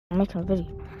making a video.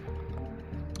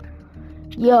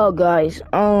 Yo, guys.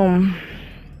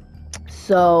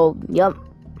 So, yep.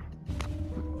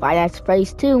 Five Nights at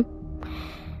Freddy's 2.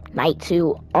 Night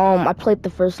 2. I played the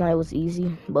first night, it was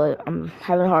easy, but I'm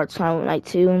having a hard time with night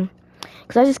 2.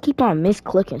 Because I just keep on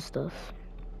misclicking stuff.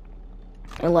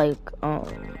 And, like,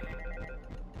 I'm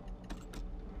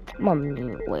on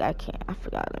mute. Wait, I can't. I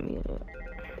forgot to mute it.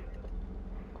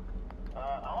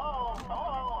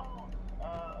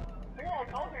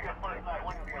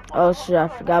 Oh, shit, I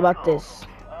forgot about this.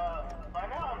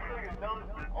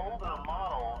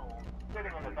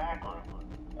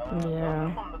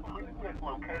 Yeah.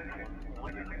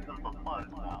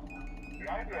 The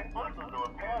idea at first was to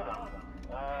repair them.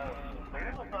 They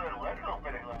didn't start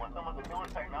retrofitting them with some of the newer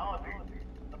technology.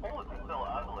 The thing was still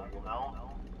ugly, you know?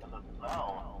 And the smell.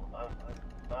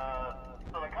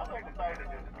 So the company decided to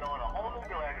just go in a whole new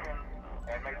direction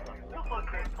and make some super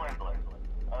kid friendly.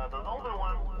 Those older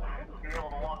ones shouldn't be able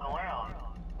to walk around.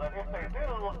 But if they do,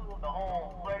 the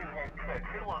whole Freddy had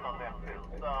killers on them too.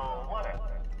 So, whatever.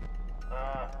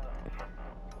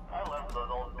 I love those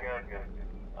old characters.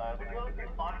 Did you ever see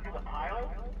Foxy the Pilot?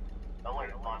 Oh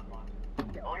wait, Foxy.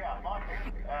 Oh yeah, Foxy.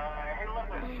 Hey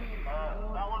listen,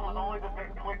 that one was always a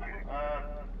bit twitchy.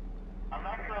 I'm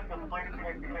not sure if the flame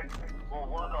technique will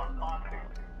work on Foxy.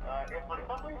 If for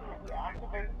some reason it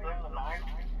deactivates during the night,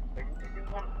 and you see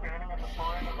him standing at the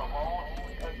far end of the hall,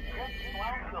 just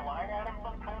flash the light at him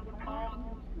from time to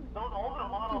time. Those older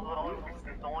models would always be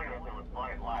disoriented with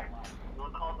bright light. It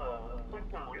was called the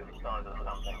system restart or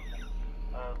something.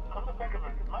 Come to think of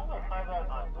it, might not try that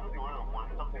on movie room when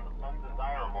something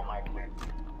undesirable might be.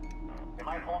 It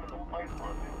might hold it in place for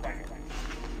a few seconds.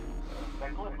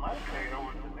 That glitch might carry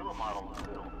over to the newer models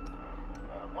too.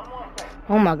 One more thing.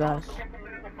 Oh my gosh. Forget the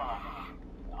music box.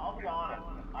 I'll be honest,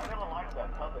 I never liked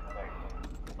that puppet thing.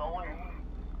 It's always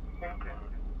thinking,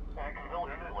 and it can go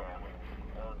anywhere.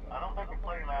 I don't think the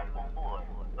play match will fool it,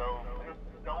 so just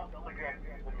don't forget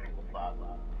the music box.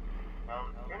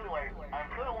 Anyway, I'm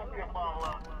sure it won't be a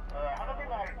problem. Have a good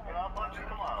night, and I'll talk to you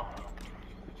tomorrow.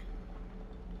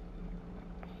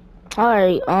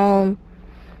 Alright,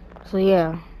 so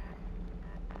yeah.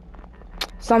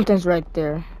 Something's right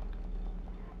there.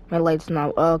 My light's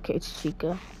not. Oh, okay, it's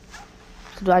Chica.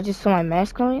 So do I just put my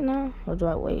mask on right now? Or do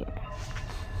I wait?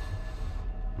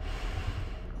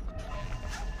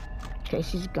 Okay,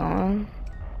 she's gone.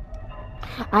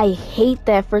 I hate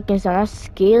that freaking sound. That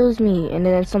scares me. And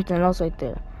then there's something else right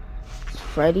there. It's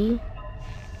Freddy.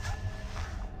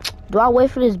 Do I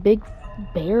wait for this big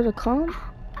bear to come?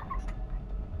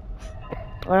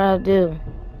 What do I do?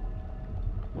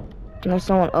 And there's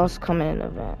someone else coming in the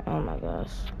vent. Oh my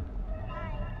gosh.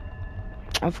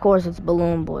 Of course it's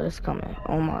Balloon Boy that's coming.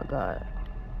 Oh my god.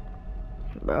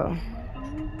 Bro.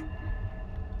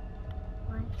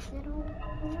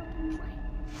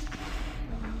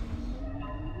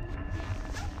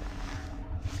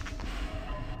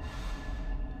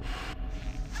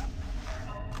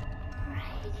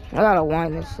 I gotta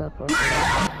wind this up.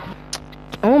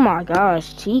 Oh my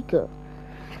gosh, Chica.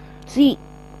 See,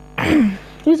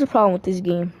 here's the problem with this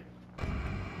game.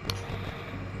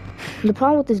 The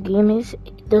problem with this game is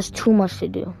there's too much to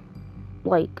do.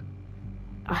 Like,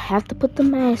 I have to put the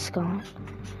mask on.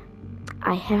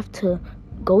 I have to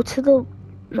go to the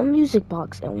music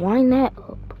box and wind that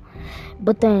up.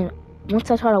 But then,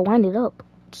 once I try to wind it up,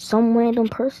 some random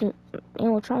person,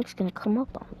 animatronic's gonna come up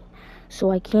on me.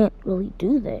 So I can't really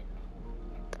do that.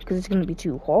 Because it's gonna be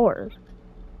too hard.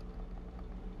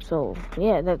 So,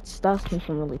 yeah, that stops me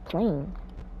from really playing.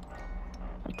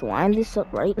 I have to wind this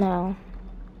up right now.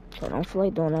 I don't feel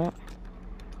like doing that.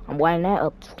 I'm winding that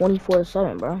up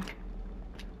 24/7, bro.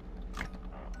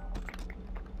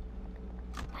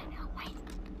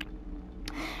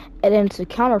 And then to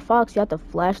counter Fox, you have to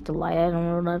flash the light at him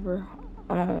or whatever.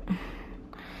 I don't.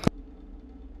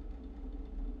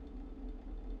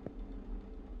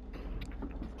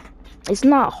 It's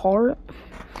not hard.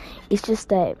 It's just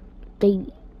that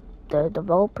the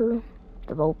developers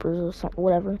or something,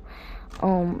 whatever,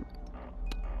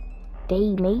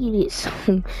 they made it so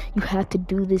you have to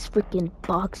do this freaking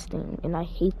box thing, and I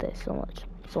hate that so much.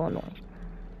 It's so annoying.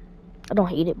 I don't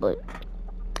hate it, but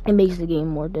it makes the game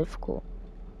more difficult.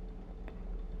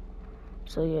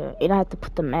 So yeah, and I have to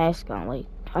put the mask on. Like,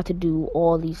 I have to do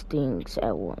all these things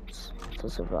at once to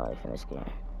survive in this game.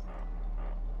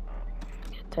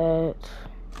 Get that.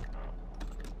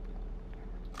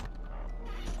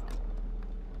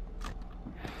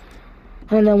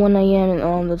 And then when I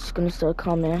am, that's gonna start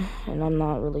coming, and I'm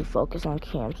not really focused on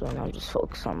camps right now. I'm just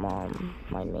focused on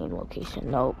my main location.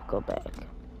 Nope, go back.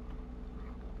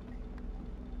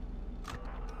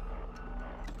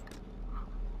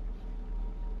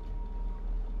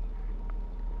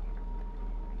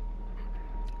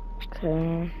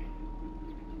 Okay.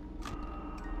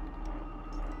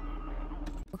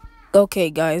 Okay,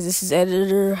 guys, this is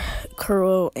editor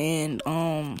Kuro, and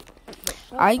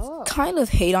I kind of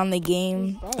hate on the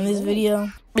game in this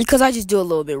video because I just do a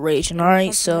little bit raging. All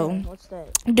right, so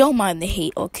don't mind the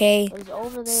hate, okay?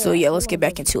 So yeah, let's get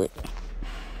back into it.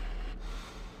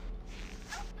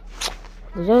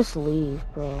 Just leave,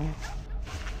 bro.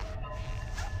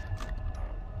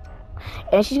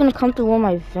 And she's gonna come through one of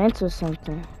my vents or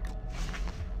something.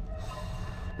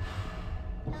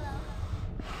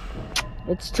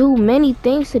 It's too many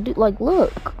things to do. Like,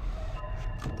 look.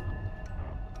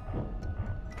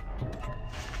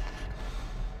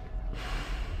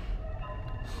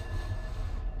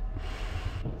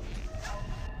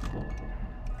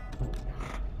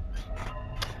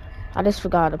 I just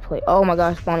forgot to play. Oh my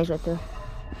gosh, Bonnie's right there.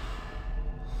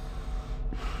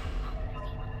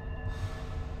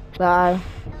 Bye.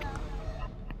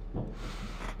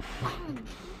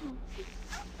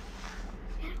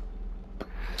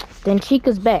 Then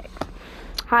Chica's back.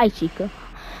 Hi, Chica.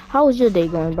 How was your day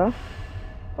going, bro?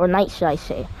 Or night, should I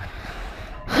say?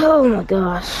 Oh my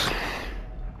gosh.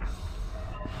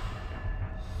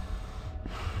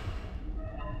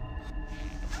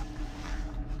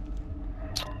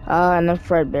 And then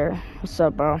Fredbear. What's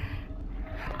up, bro?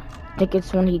 I think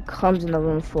it's when he comes in the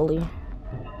room fully.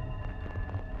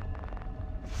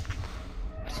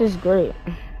 This is great.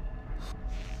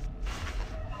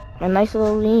 A nice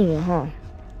little reunion, huh?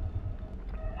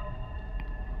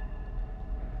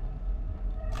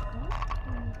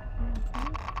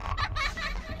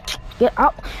 Get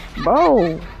out,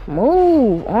 bro.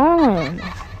 Move on.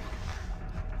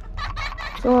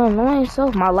 So annoying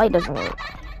self. My light doesn't work.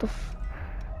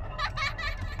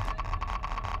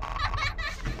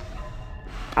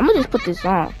 I'm gonna just put this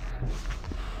on.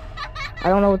 I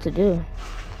don't know what to do.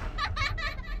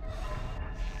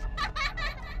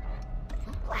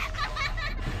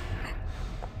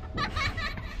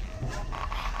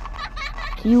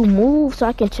 Can you move so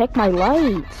I can check my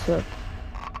lights?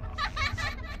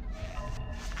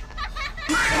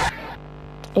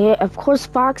 Yeah, of course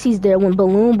Foxy's there when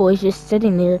Balloon Boy's just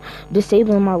sitting there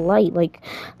disabling my light. Like,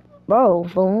 bro,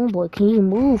 Balloon Boy, can you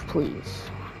move, please?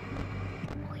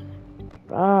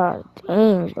 God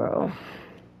dang, bro.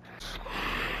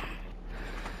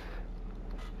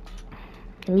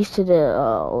 I'm used to the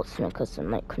ultimate custom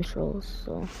night controls,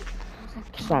 so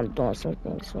I'm doing some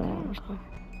things wrong.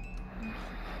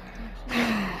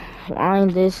 Line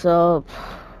this up.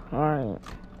 Alright.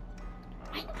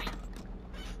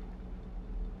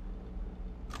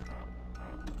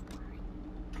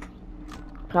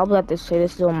 Probably have to say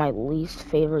this is one of my least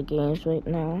favorite games right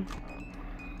now.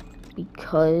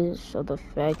 Because of the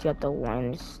fact you have to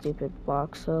line this stupid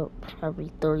box up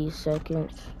every 30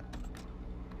 seconds.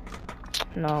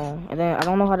 No. And then I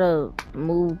don't know how to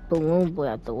move Balloon Boy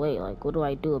out the way. Like, what do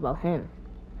I do about him?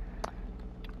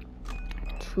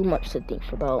 Too much to think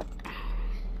about.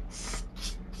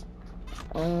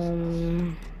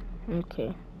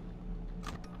 Okay.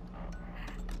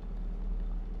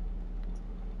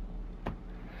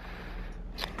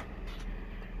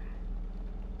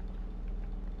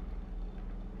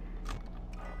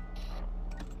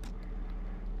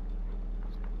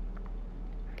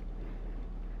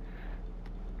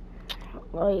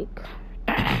 Like,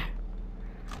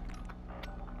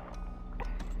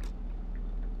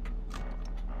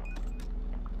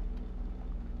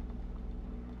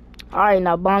 alright,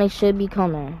 now Bonnie should be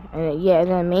coming. Yeah,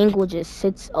 and then Mangle just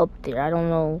sits up there. I don't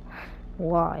know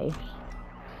why.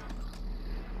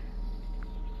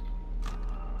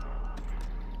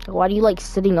 Why do you like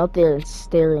sitting up there and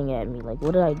staring at me? Like,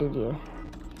 what did I do to you?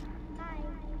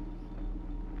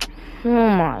 Oh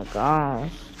my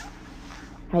gosh.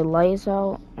 My light is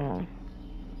out. Oh.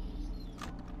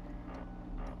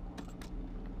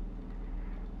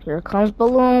 Here comes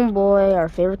Balloon Boy, our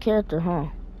favorite character, huh?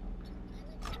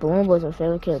 Balloon Boy's our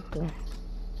favorite character.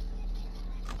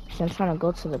 So I'm trying to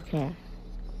go to the pen.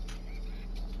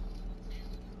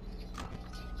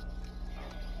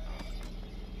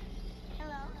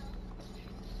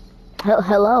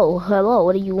 Hello,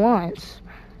 what do you want?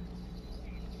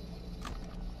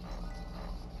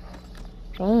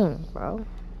 Dang, bro.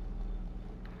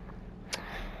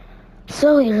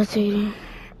 So irritating.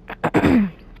 The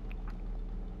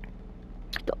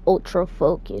ultra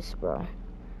focus, bro.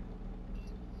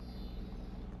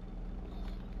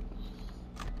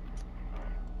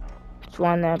 Let's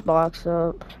line that box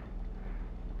up.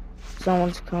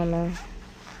 Someone's coming.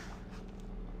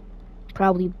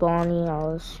 Probably Bonnie,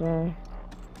 I'll assume.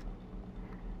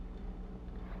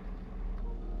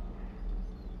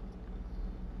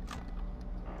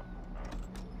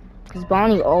 Because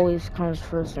Bonnie always comes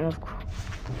first, and of course,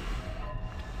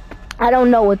 I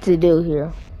don't know what to do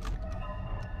here.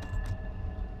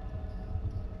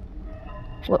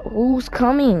 Who's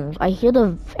coming? I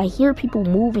hear people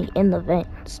moving in the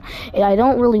vents, and I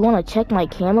don't really want to check my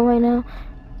camera right now.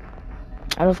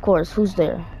 And of course, who's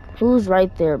there? Who's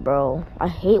right there, bro? I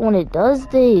hate when it does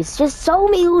this. Just show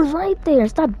me who's right there and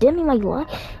stop dimming my light.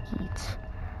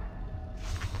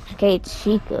 Okay, it's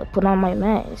Chica. Put on my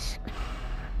mask.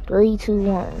 3, 2,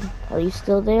 1. Are you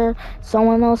still there?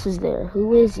 Someone else is there.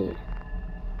 Who is it?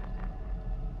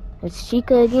 It's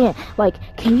Chica again. Like,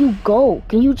 can you go?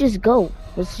 Can you just go?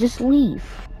 Let's just leave.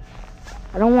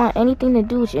 I don't want anything to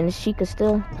do with you. And it's Chica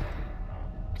still.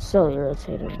 So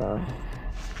irritated, bro.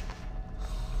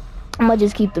 I'm gonna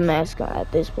just keep the mask on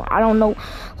at this point. I don't know.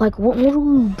 Like, what do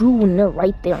you do when they're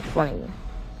right there in front of you?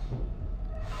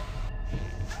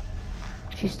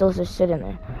 She's still just sitting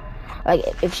there. Like,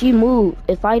 if she moves,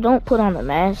 if I don't put on the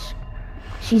mask,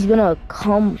 she's gonna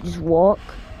come, just walk,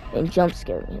 and jump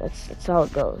scare me. That's how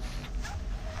it goes.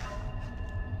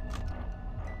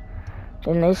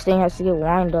 Then this thing has to get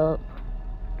wind up.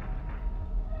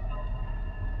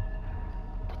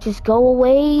 Just go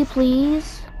away,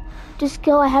 please. Just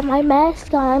go. I have my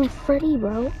mask on. I'm Freddy,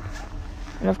 bro.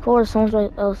 And of course,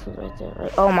 someone else is right there.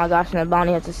 Right? Oh my gosh, and then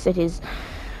Bonnie has to sit his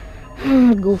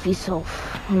goofy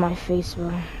self in my face,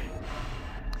 bro.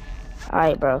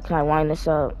 Alright, bro. Can I wind this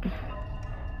up?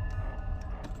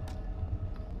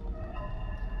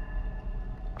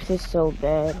 This is so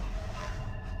bad.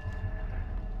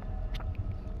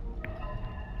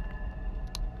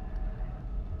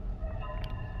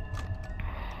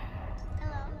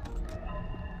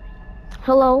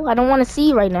 Hello, I don't want to see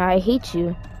you right now. I hate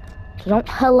you. So don't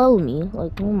hello me.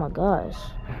 Like, oh my gosh.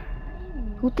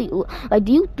 Like,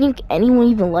 do you think anyone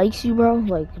even likes you, bro?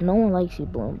 Like, no one likes you,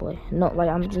 Balloon Boy. No, like,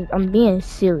 I'm being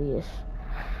serious.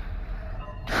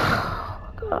 Oh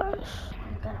gosh.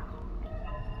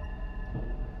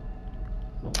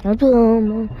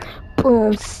 Boom,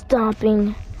 boom,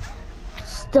 stomping.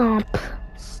 Stomp,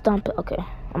 stomp. Okay,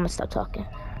 I'm gonna stop talking.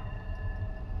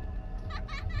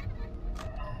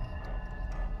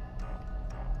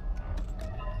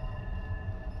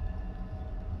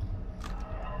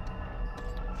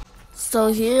 So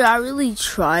here, I really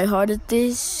try hard at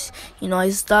this. You know, I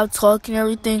stop talking and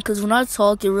everything, because when I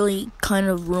talk, it really kind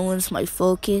of ruins my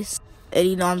focus. And,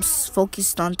 you know, I'm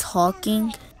focused on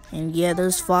talking. And, yeah,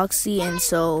 there's Foxy. And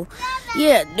so,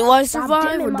 yeah, do I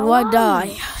survive or do I die?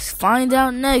 Find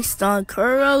out next on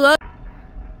Curl.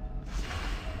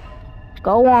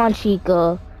 Go on,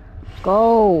 Chica.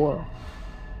 Go.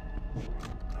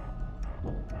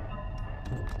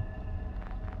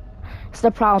 It's the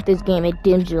problem with this game. It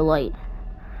dims your light.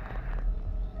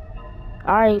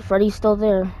 Alright, Freddy's still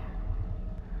there.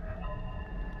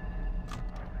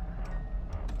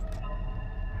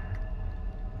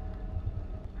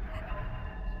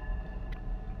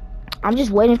 I'm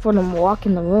just waiting for them to walk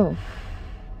in the room.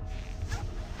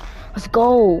 Let's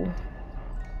go.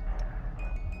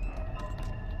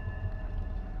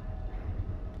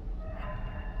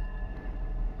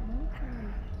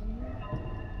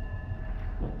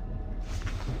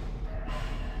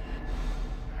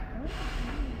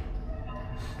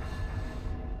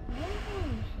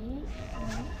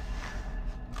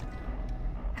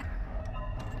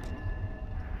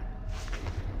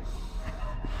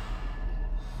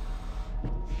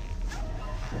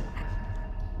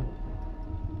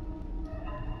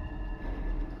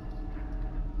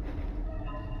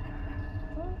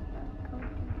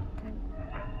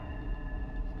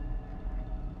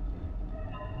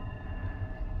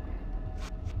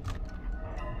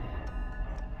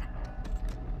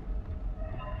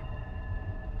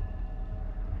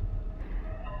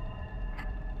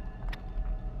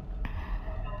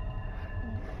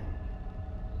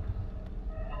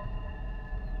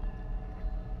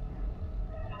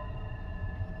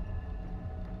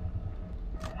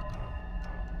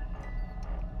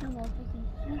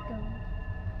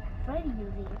 Freddy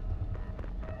is here.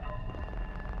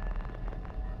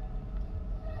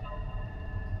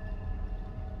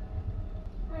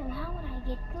 Well, how would I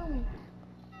get going?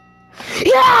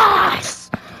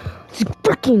 Yes! Let's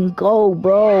freaking go,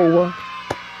 bro.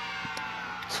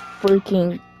 Let's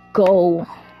freaking go.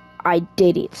 I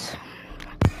did it.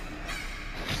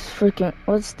 Let's freaking,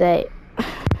 what's that?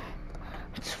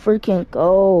 Let's freaking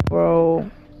go, bro.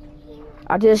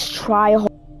 I just try hard.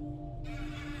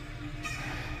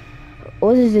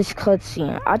 What is this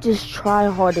cutscene? I just try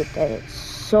hard at that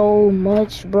so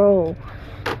much, bro.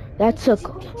 That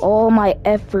took all my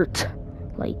effort.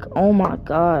 Like, oh my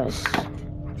gosh.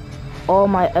 All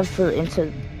my effort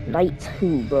into Night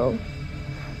 2, bro.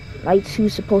 Night 2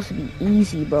 is supposed to be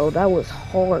easy, bro. That was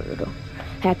hard.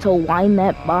 Had to wind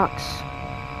that box.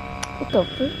 What the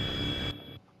frick?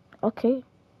 Okay,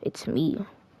 it's me.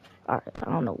 Alright,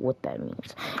 I don't know what that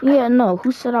means. Yeah, no,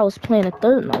 who said I was playing a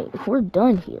third night? We're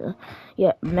done here.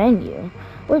 Yeah, menu.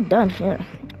 We're done here.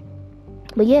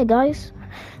 But yeah, guys,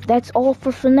 that's all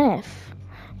for FNAF.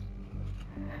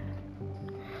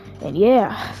 And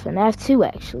yeah, FNAF 2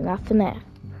 actually, not FNAF.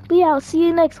 But yeah, I'll see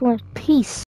you next one. Peace.